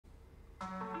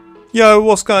Yo,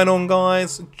 what's going on,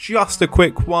 guys? Just a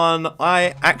quick one.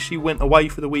 I actually went away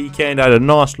for the weekend. I had a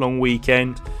nice long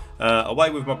weekend away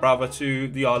with my brother to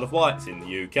the Isle of Wight in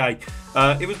the UK.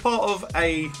 It was part of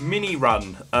a mini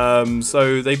run.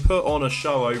 So they put on a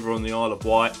show over on the Isle of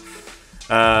Wight.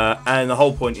 And the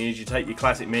whole point is you take your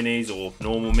classic minis or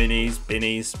normal minis,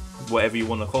 binnies, whatever you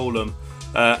want to call them,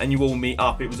 and you all meet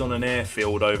up. It was on an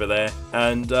airfield over there,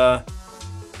 and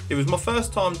it was my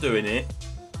first time doing it.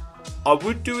 I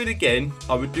would do it again.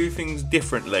 I would do things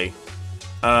differently,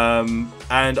 and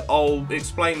I'll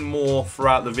explain more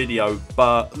throughout the video,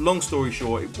 but long story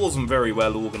short, it wasn't very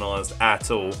well organised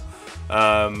at all,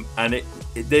 and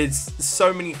there's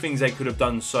so many things they could have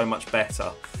done so much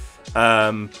better.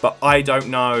 But I don't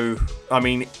know. I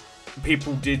mean,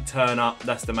 people did turn up,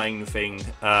 that's the main thing,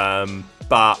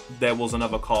 but there was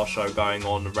another car show going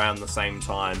on around the same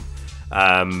time,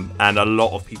 and a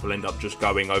lot of people end up just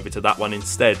going over to that one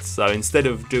instead. So instead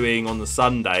of doing on the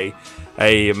Sunday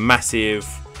a massive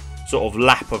sort of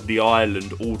lap of the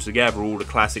island all together, all the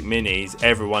classic minis,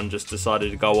 everyone just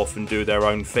decided to go off and do their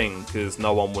own thing because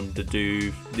no one wanted to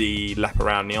do the lap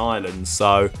around the island.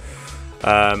 So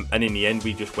and in the end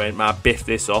we just went, man, biff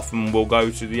this off and we'll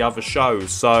go to the other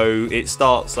shows. So it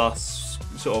starts us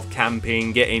sort of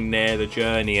camping, getting there, the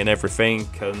journey and everything,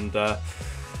 and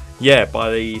yeah, by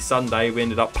the Sunday we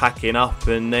ended up packing up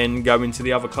and then going to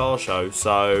the other car show.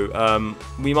 So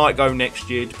we might go next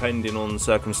year depending on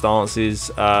circumstances,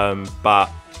 but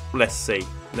let's see.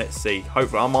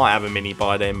 Hopefully I might have a mini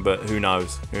by then, but who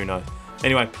knows.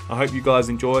 Anyway, I hope you guys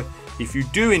enjoy. If you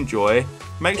do enjoy,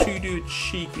 make sure you do a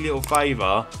cheeky little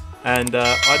favour, and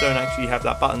I don't actually have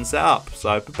that button set up,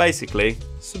 so but basically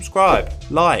subscribe,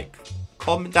 like,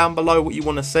 comment down below what you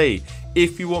want to see.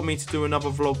 If you want me to do another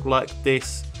vlog like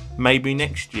this maybe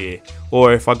next year,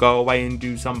 or if I go away and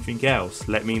do something else,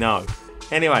 let me know.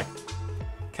 Anyway,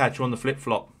 catch you on the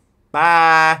flip-flop.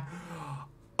 Bye.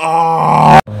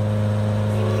 Oh.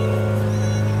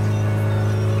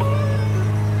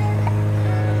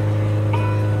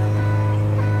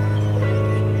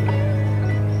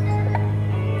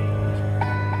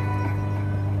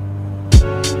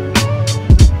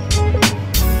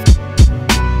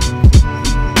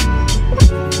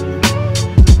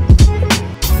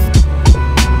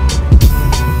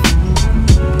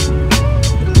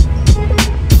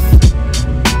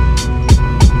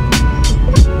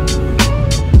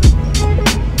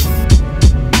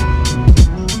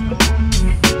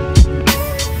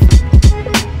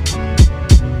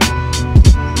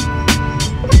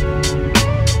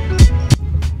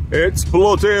 It's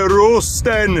bloody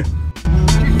roasting!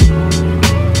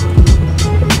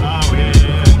 Oh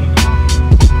yeah.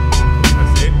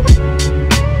 That's it.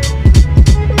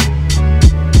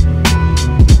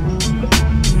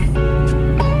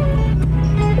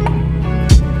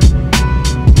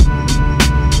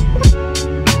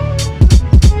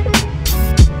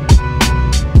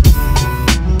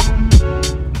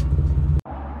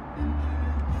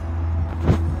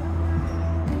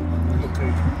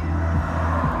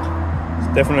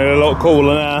 Definitely a lot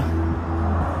cooler now.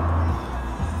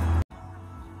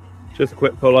 Just a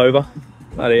quick pull over.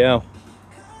 Bloody hell.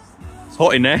 It's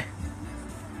hot in there.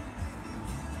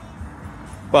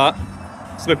 But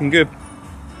it's looking good.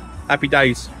 Happy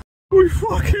days. We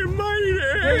fucking made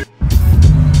it!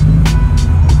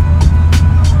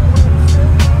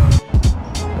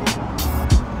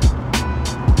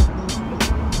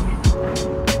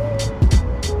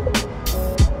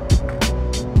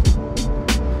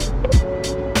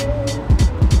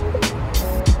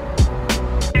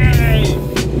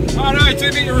 Oh no,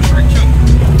 2 metre restriction!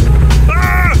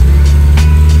 Ah!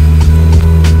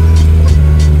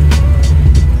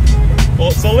 Well,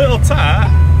 it's a little tight.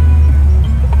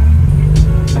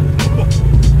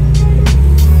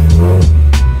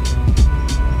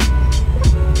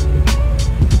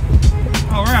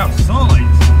 Oh, we're outside!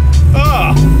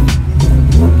 Ah!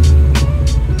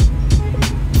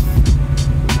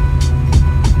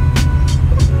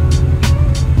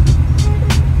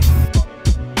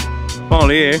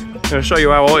 Finally here. I'll show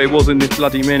you how hot it was in this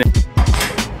bloody minute.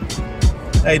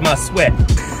 Hey, my sweat. In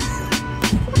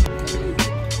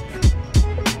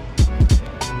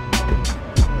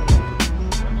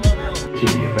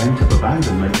the event of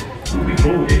abandonment, will be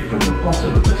boarded from the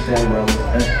bottom of the stairwells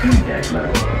at D-deck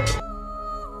level.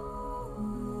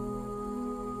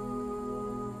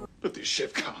 But this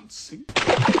ship can't sink.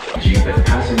 Due that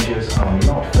passengers are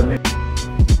not familiar.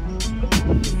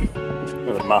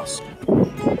 With a must.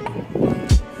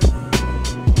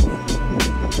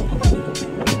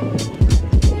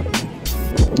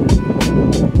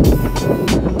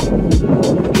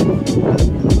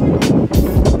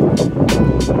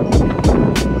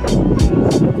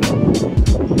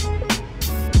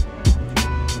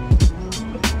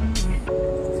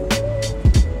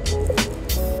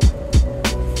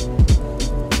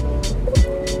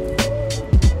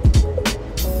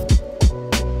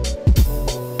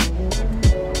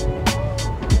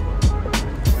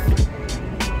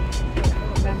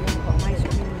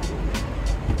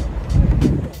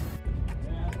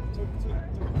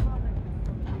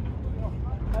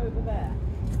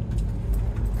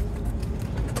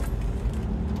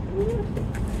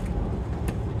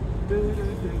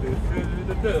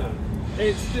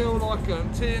 It's still like a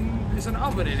tin. There's an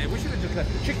oven in it. We should have just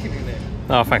left the chicken in there.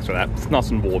 Oh, thanks for that. It's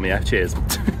nice and warm, yeah. Cheers.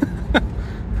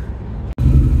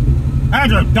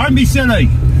 Andrew, don't be silly.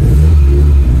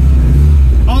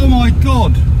 Oh my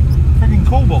god. Freaking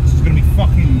call box is going to be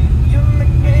fucking...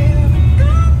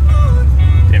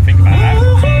 Didn't think about that.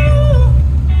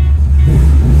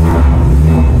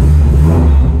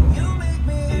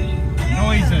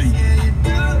 Noisy.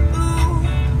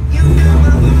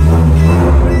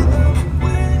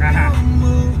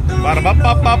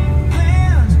 Ba-da-ba-ba-ba.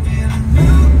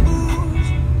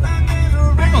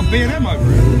 They got B&M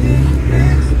over it.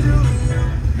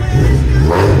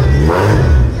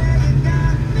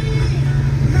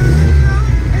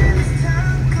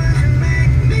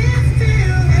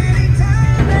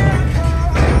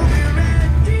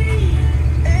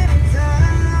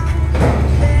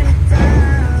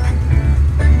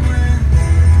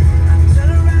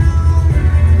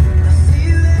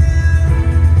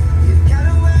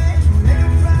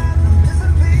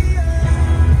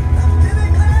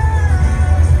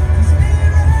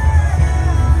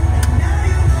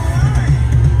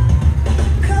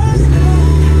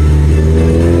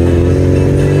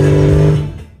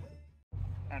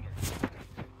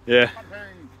 Yeah.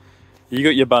 You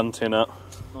got your bunting up.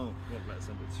 Oh, yeah, let's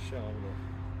send it to show.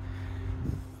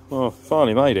 Oh,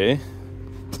 finally made it.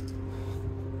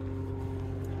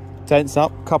 Tents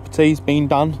up, cup of tea's been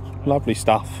done. Lovely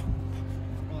stuff.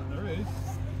 Right, there it is.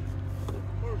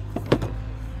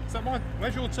 Is that mine?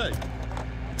 Where's your tea?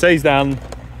 Tea's down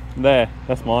there.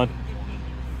 That's mine.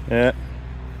 Yeah.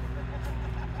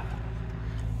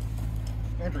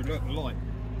 Andrew, look, the light.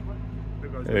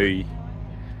 Look, goes Hey.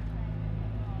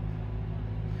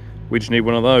 We just need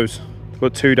one of those. We've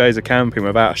got 2 days of camping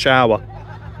without a shower.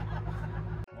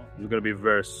 It's going to be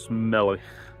very smelly.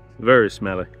 Very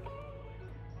smelly.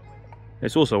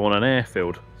 It's also on an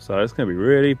airfield, so it's going to be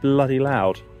really bloody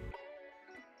loud.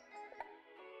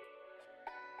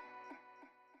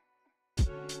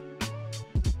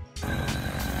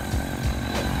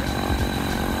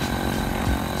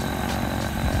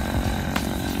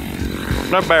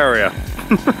 No barrier.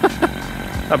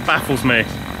 That baffles me.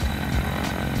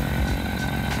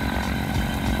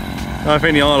 I don't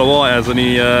think the Isle of Wight has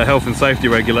any health and safety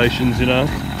regulations, you know.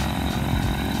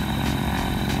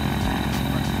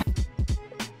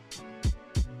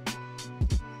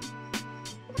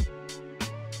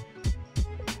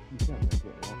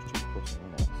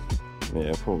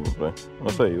 Yeah, probably.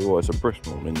 I'll tell you what, it's a brisk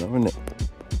morning though, isn't it?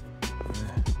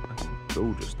 Yeah.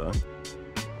 Gorgeous though.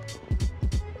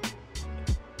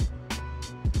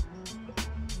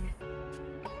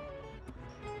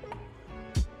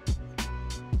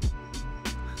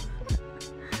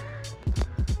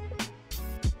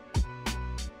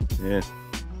 Yeah,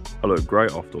 I look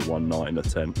great after one night in a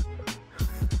tent.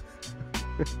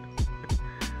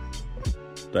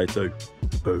 Day 2,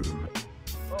 boom.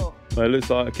 Oh. Well, it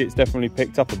looks like it's definitely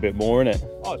picked up a bit more, isn't it?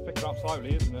 Oh, it's picking up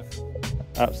slowly, isn't it?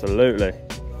 Absolutely.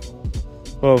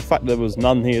 Well, the fact there was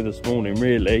none here this morning,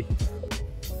 really.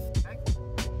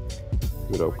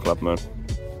 Good old clubman.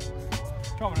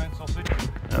 Come on then, sausage.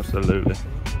 Absolutely.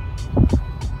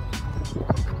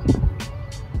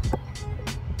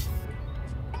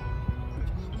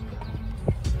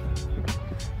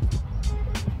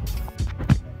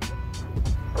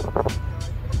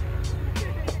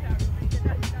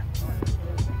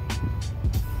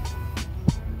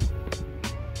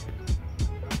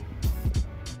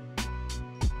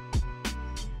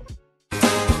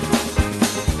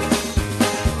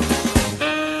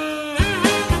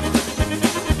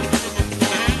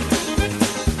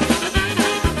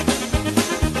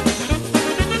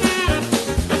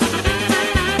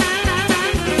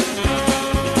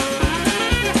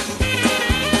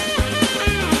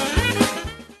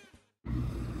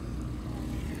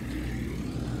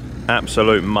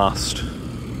 Absolute must.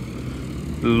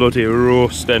 Bloody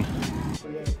roasting.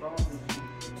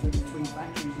 Between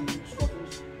factories and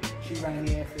squadrons. She ran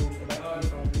the airfield for about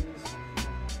 25 years.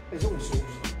 There's all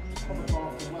sorts.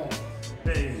 Hovercraft as well.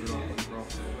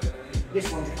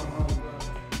 This one's come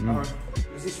home.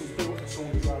 Because this was built for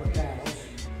Saunders Row at Cowes.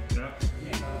 And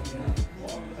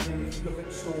then if you look at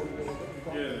the storyboard that we've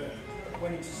got there,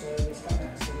 went into service, came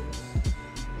out of service,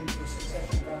 into a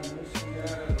succession families.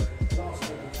 The last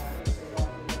thing we had is they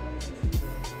like the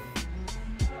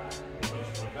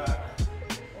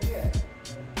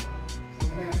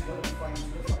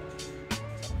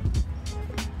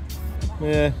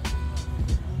Yeah.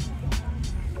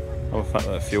 Oh, the fact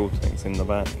that the fuel tank's in the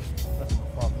back. That's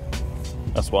not fun.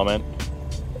 That's what I meant.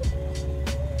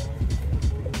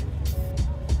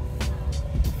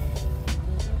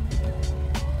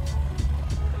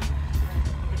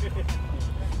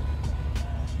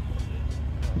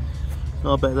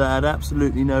 I bet they had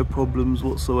absolutely no problems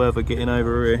whatsoever getting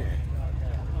over here.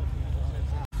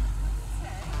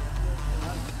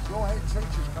 Your head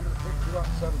teacher's coming to pick you up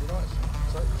Saturday night.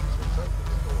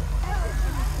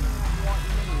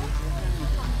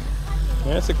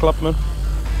 Yeah, it's a clubman.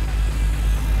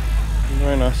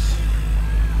 Very nice.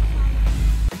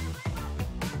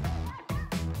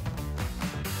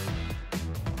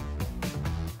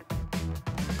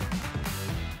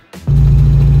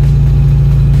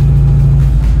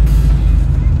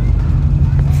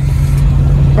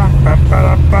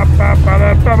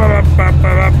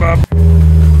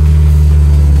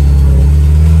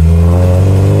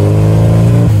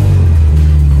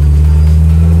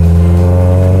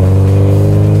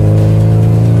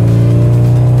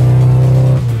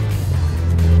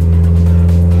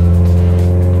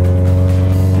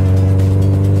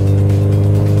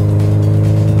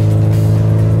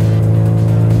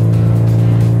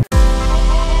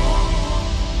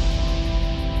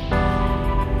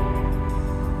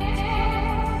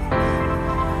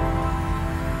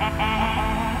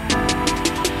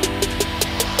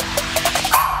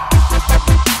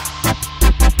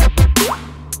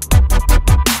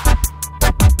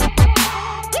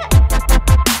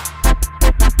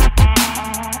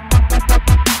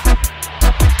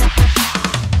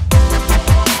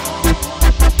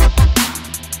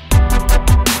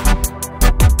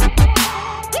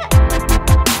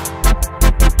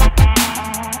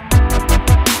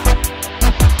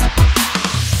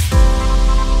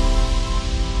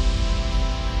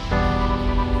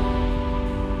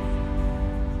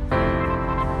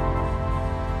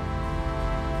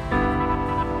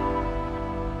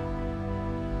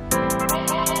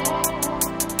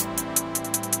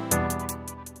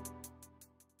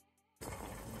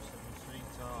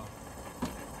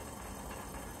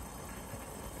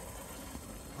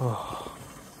 Oh.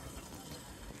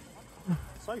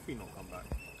 Sophie not come back.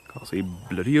 Can't see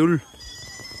bloody hell.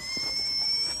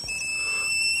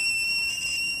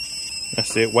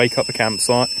 That's it, wake up the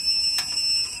campsite.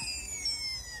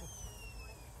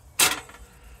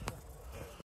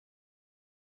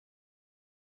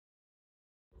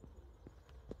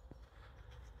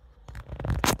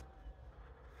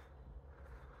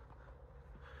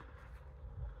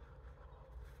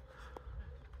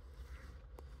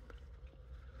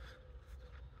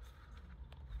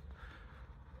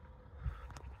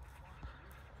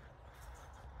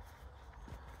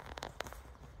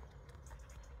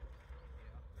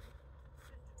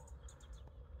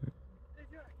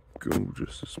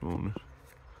 Gorgeous this morning.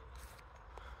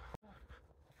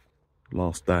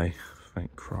 Last day,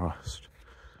 thank Christ.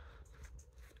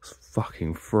 It's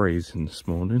fucking freezing this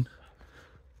morning.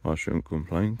 I shouldn't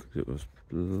complain because it was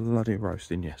bloody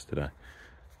roasting yesterday.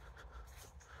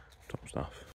 Top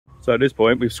stuff. So at this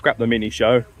point we've scrapped the mini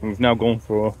show and we've now gone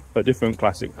for a different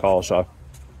classic car show.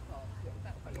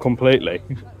 Completely.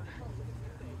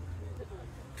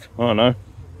 I don't know.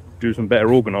 Do some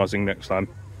better organising next time.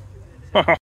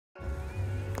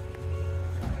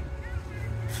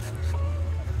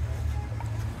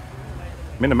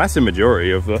 I mean, a massive majority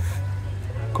of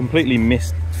completely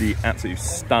missed the absolutely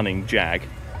stunning Jag.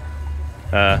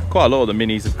 Quite a lot of the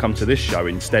minis have come to this show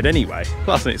instead anyway.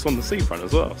 Plus, it's on the seafront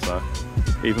as well, so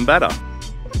even better.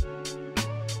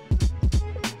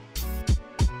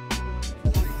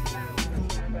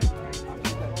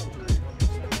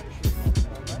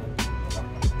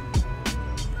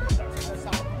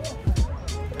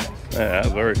 Yeah, that's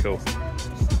very cool.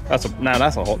 That's a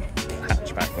hot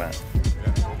hatchback, that.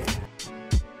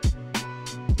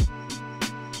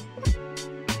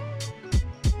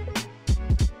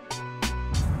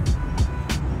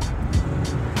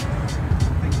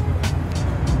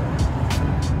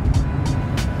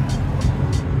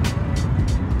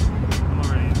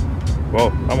 Well,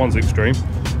 that one's extreme.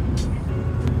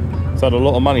 It's had a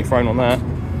lot of money thrown on that.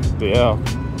 But yeah.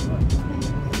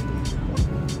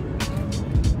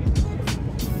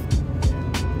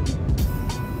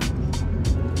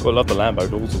 Gotta love the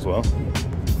Lambo doors as well.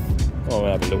 Oh,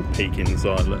 we'll have a little peek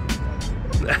inside, look.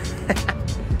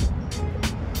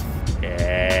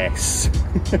 Yes.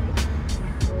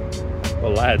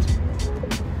 Well, lad.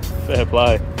 Fair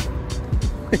play.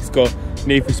 It's got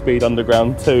Need for Speed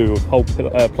Underground 2, whole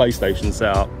PlayStation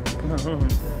set up.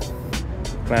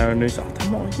 McLaren new,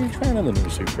 I'm not a huge fan of the new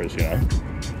Supras, you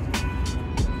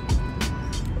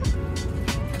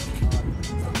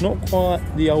know. Not quite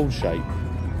the old shape.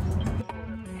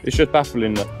 It's just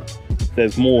baffling that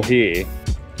there's more here.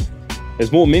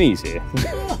 There's more minis here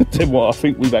than what I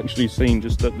think we've actually seen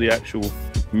just at the actual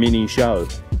mini show.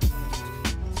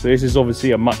 So this is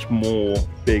obviously a much more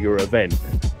bigger event.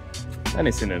 and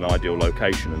it's in an ideal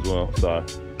location as well. So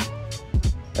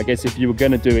I guess if you were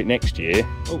going to do it next year,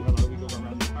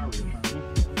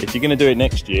 if you're going to do it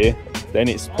next year, then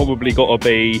it's probably got to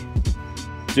be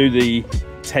do the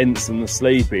tents and the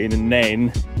sleeping, and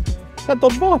then that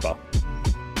Dodge Viper.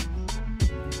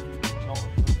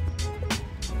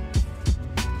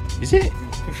 Is it?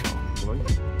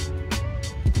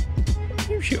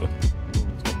 You sure?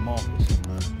 It's got markers in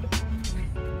there.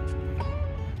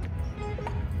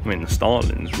 I mean, the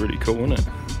styling's really cool, isn't it?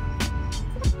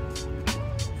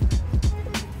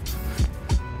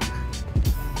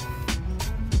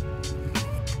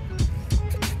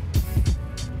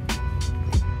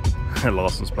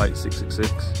 License plate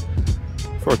 666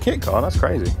 for a kit car. That's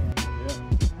crazy.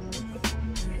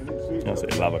 That's a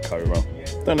lava Cobra.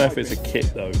 Don't know if it's a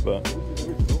kit though, but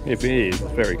if it is,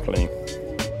 it's very clean.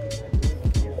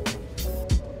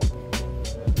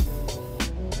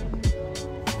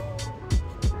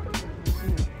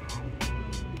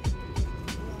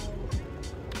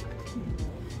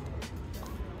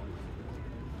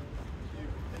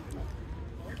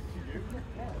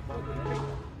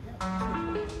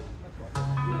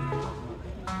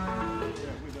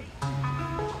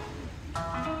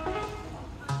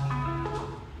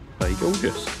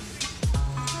 Gorgeous.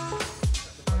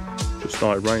 Just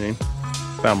started raining.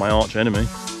 Found my arch enemy.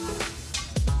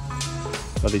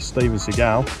 Bloody Steven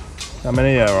Seagal. How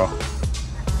many there are?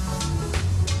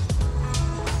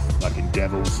 Fucking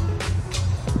devils.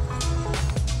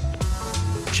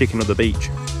 Chicken of the beach.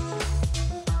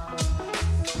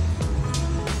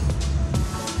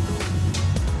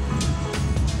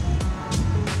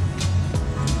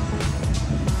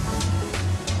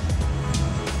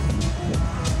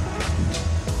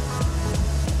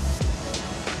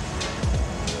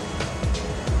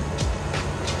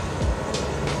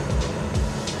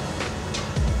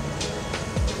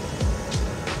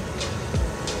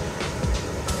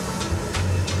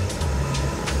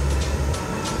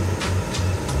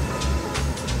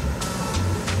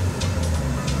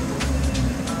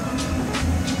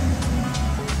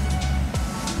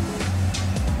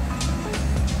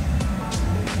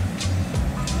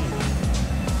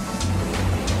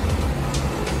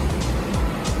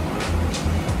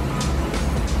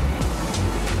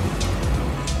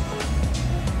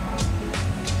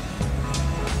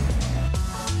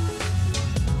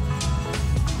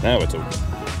 Now we're talking.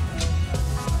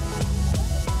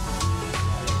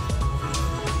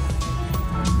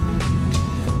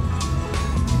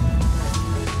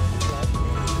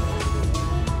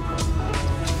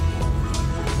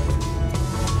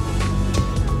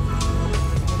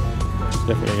 It's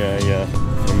definitely a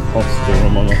imposter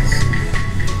among us.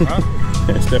 Huh?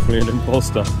 It's definitely an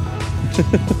imposter.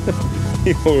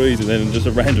 You're easy then, just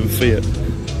a random Fiat.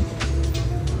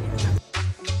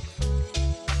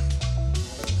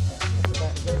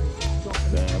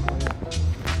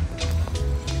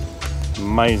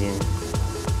 Amazing.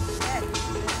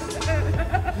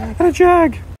 And a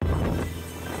Jag.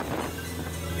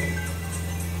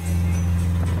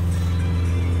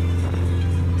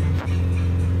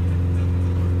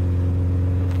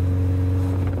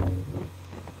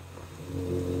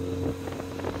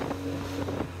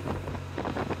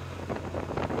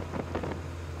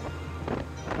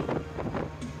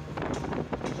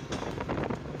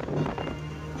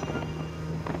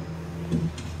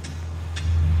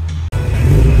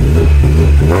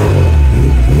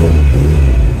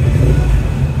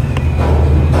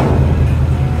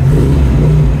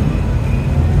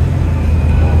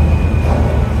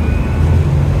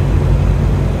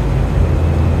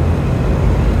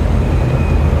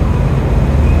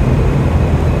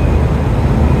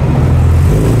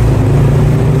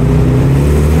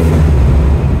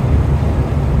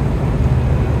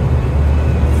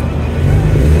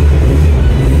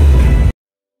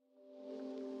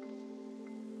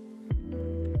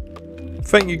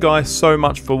 Thank you guys so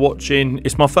much for watching.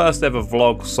 It's my first ever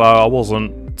vlog, so I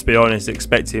wasn't, to be honest,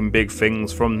 expecting big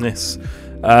things from this.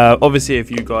 Obviously,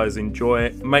 if you guys enjoy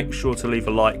it, make sure to leave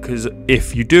a like, because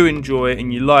if you do enjoy it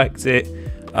and you liked it,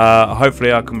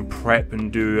 hopefully I can prep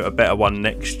and do a better one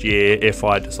next year if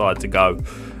I decide to go.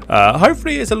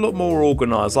 Hopefully it's a lot more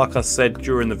organised. Like I said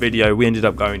during the video, we ended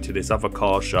up going to this other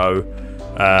car show,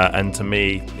 and to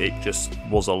me it just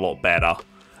was a lot better.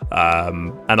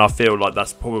 And I feel like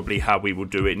that's probably how we will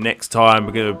do it next time.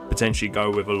 We're going to potentially go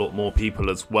with a lot more people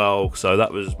as well. So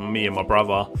that was me and my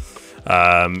brother,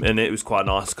 and it was quite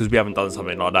nice because we haven't done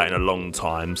something like that in a long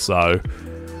time. So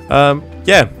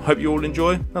yeah, hope you all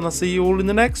enjoy, and I'll see you all in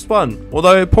the next one.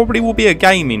 Although it probably will be a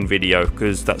gaming video,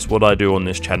 because that's what I do on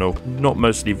this channel, not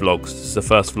mostly vlogs. It's the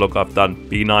first vlog I've done.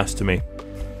 Be nice to me.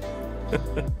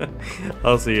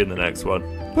 I'll see you in the next one.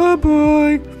 Bye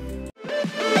bye.